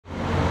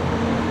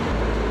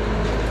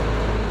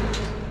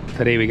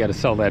today we got to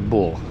sell that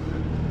bull.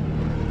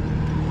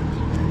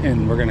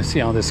 And we're gonna see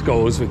how this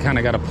goes. We kind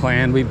of got a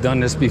plan. We've done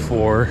this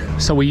before.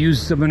 So we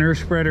used the manure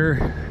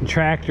spreader and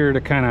tractor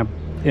to kind of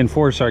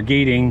enforce our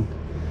gating,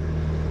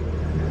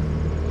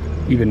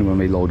 even when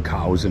we load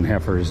cows and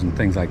heifers and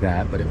things like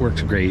that, but it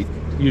works great.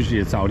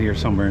 Usually it's out here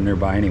somewhere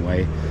nearby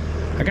anyway.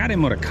 I got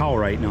him with a cow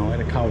right now. I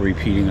had a cow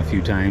repeating a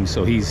few times,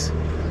 so he's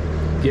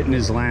getting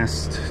his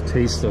last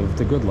taste of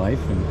the good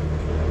life, and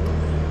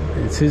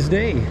it's his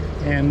day.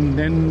 And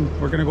then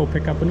we're gonna go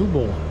pick up a new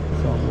bull.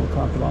 So we'll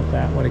talk about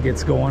that when it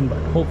gets going, but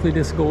hopefully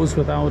this goes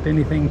without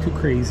anything too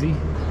crazy.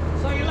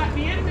 So you let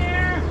me in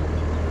there.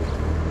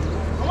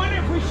 I wonder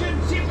if we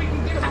should see if we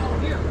can get them all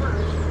here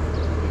first.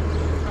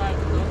 Try it.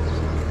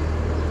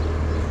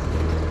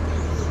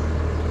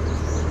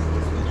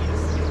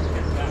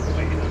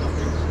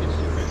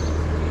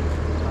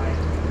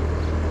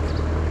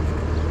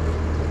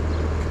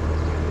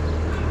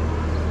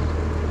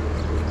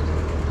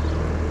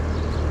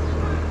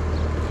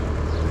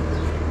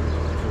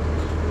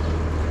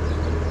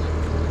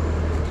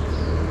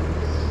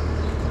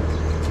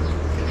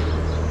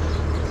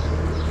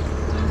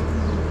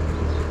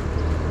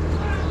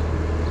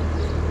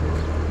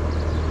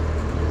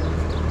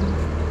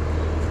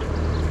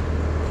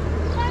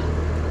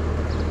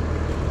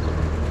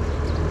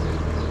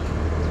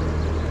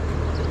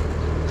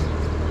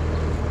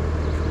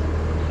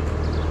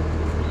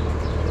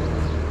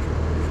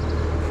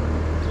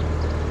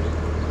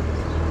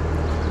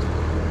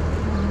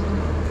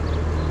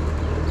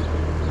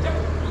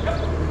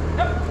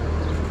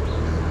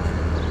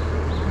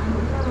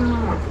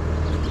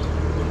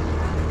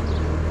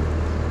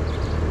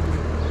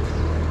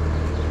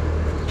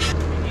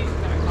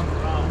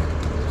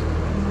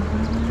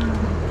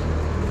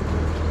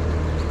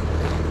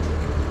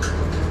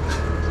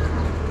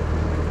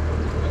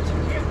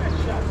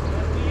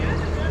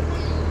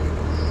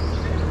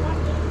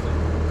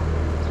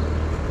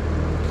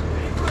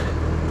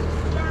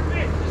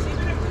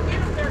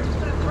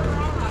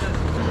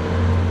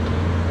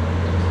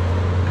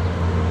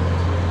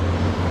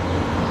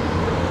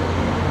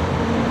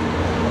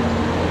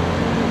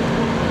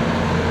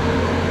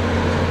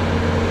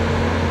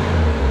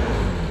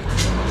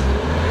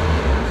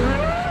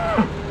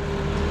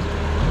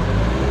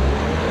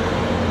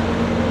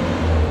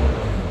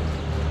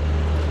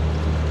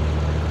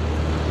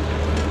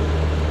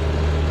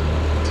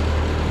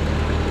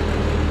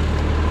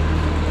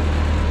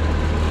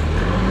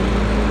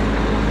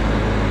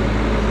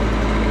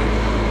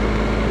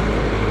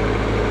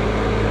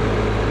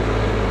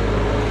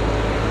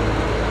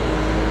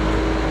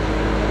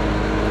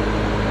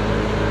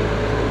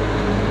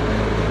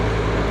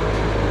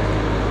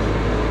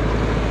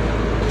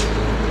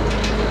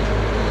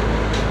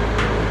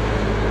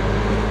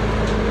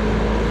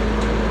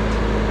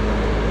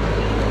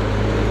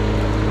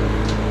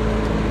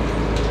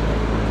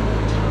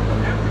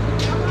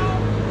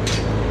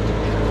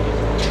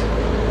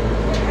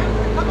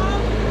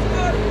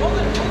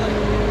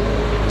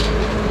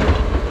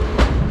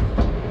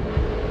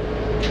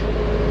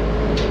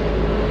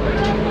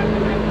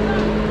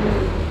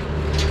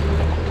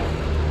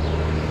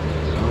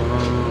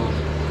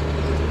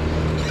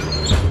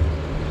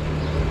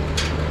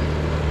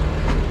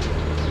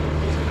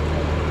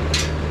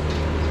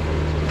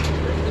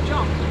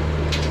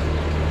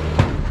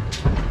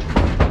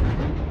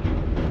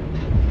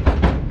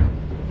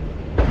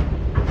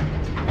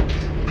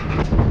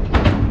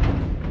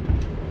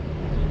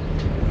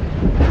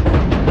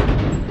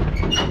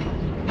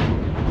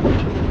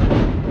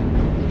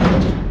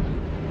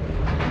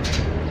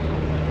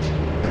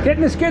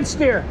 Getting the skid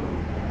steer.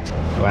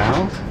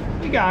 Well,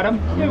 we got him.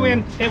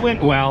 It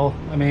went well.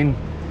 I mean,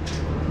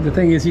 the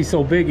thing is, he's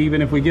so big,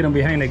 even if we get him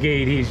behind the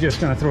gate, he's just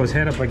gonna throw his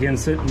head up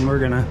against it and we're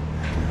gonna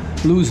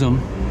lose him.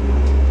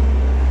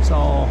 So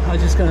I'm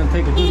just gonna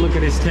take a good look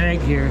at his tag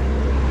here.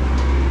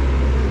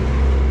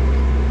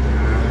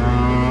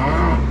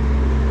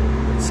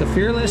 It's a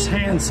Fearless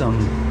Handsome.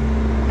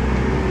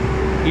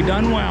 He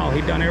done well.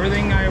 He done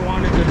everything I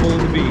wanted the bull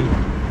to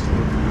be.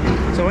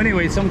 So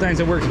anyway, sometimes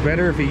it works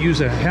better if you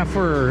use a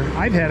heifer.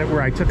 I've had it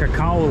where I took a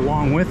cow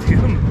along with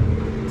him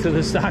to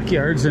the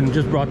stockyards and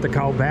just brought the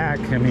cow back.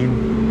 I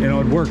mean, you know,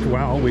 it worked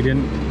well. We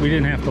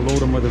didn't have to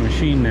load him with a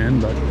machine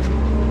then, but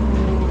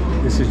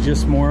this is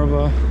just more of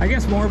a, I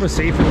guess, more of a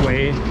safer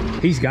way.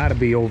 He's got to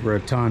be over a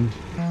ton.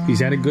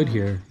 He's had it good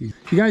here. You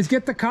guys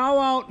get the cow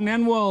out and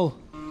then we'll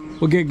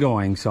get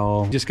going.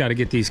 So just got to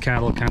get these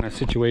cattle kind of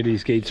situated,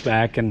 these gates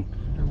back, and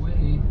we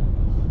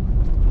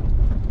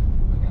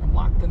got him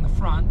locked in the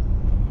front.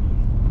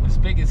 As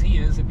big as he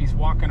is, if he's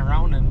walking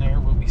around in there,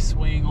 we'll be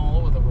swaying all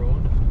over the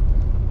road.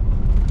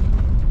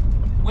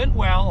 Went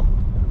well.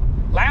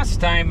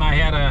 Last time I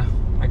had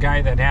a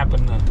guy that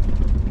happened to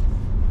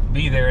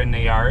be there in the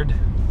yard.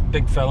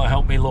 Big fella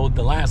helped me load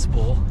the last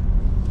bull.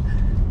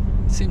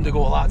 It seemed to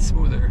go a lot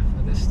smoother.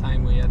 This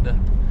time we had to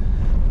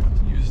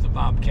use the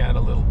bobcat a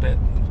little bit,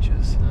 which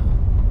is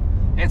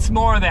it's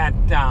more that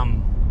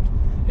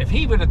if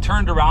he would have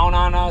turned around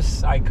on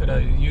us, I could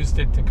have used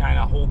it to kind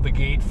of hold the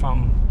gate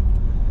from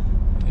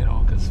you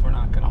know, because we're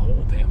not going to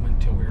hold him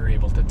until we're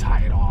able to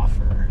tie it off.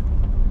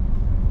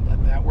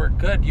 But that worked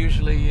good.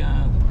 Usually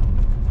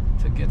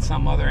to get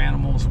some other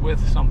animals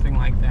with something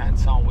like that,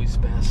 it's always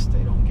best.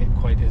 They don't get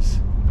quite as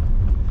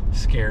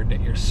scared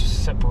that you're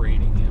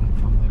separating him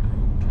from the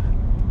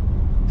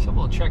group. So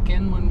we'll check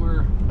in when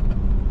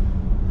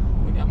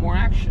we got more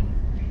action.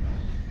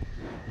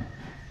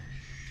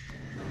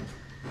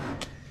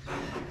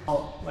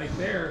 Oh, like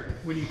there,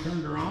 when he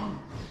turned around,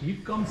 he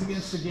comes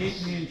against the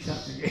gate and he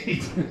shut the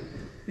gate.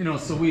 You know,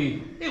 so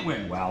it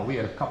went well. We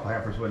had a couple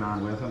heifers went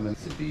on with him, and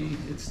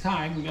it's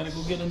time. We got to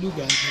go get a new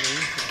gun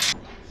today.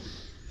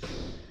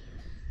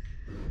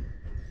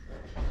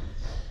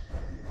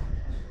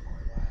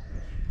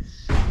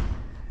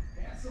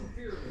 Handsome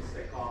fearless,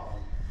 they call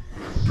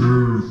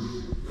him.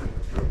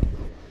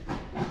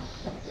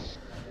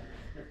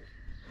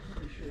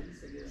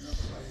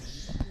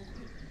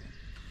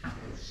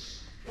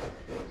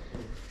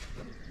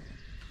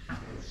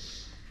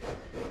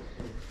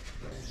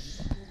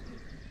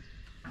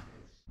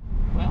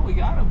 Well, we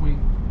got him. We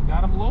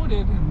got him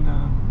loaded,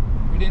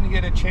 and we didn't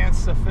get a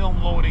chance to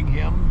film loading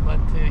him, but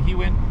he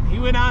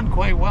went on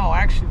quite well,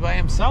 actually, by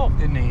himself,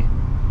 didn't he?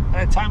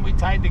 By the time we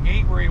tied the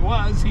gate where he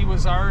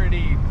was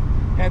already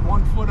had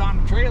 1 foot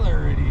on the trailer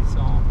already. So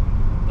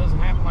it doesn't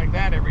happen like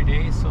that every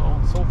day.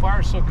 So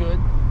far so good.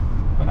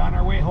 But on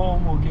our way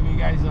home, we'll give you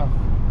guys a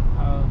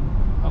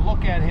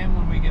look at him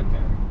when we get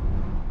there.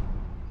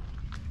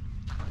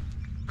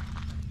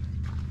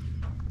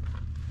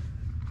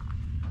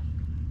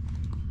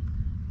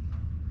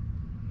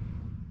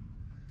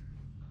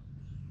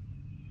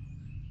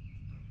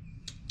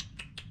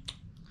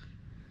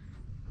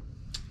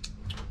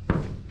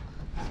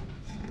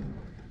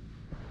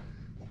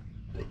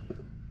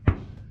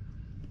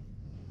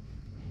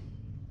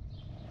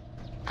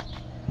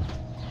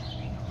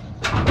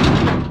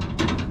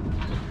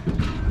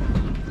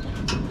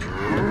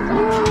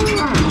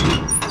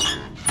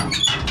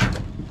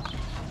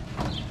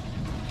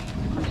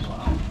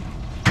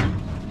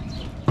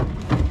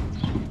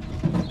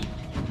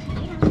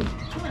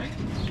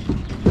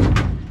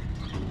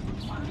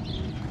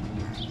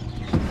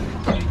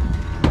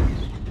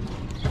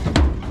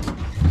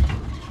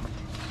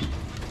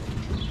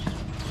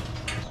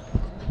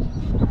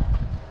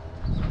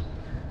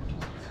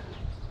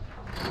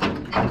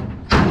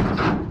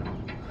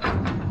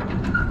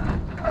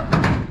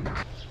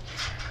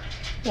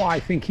 Well, I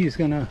think he's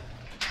gonna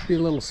be a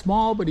little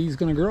small, but he's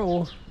gonna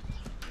grow.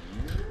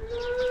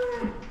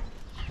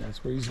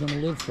 That's where he's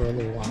gonna live for a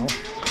little while.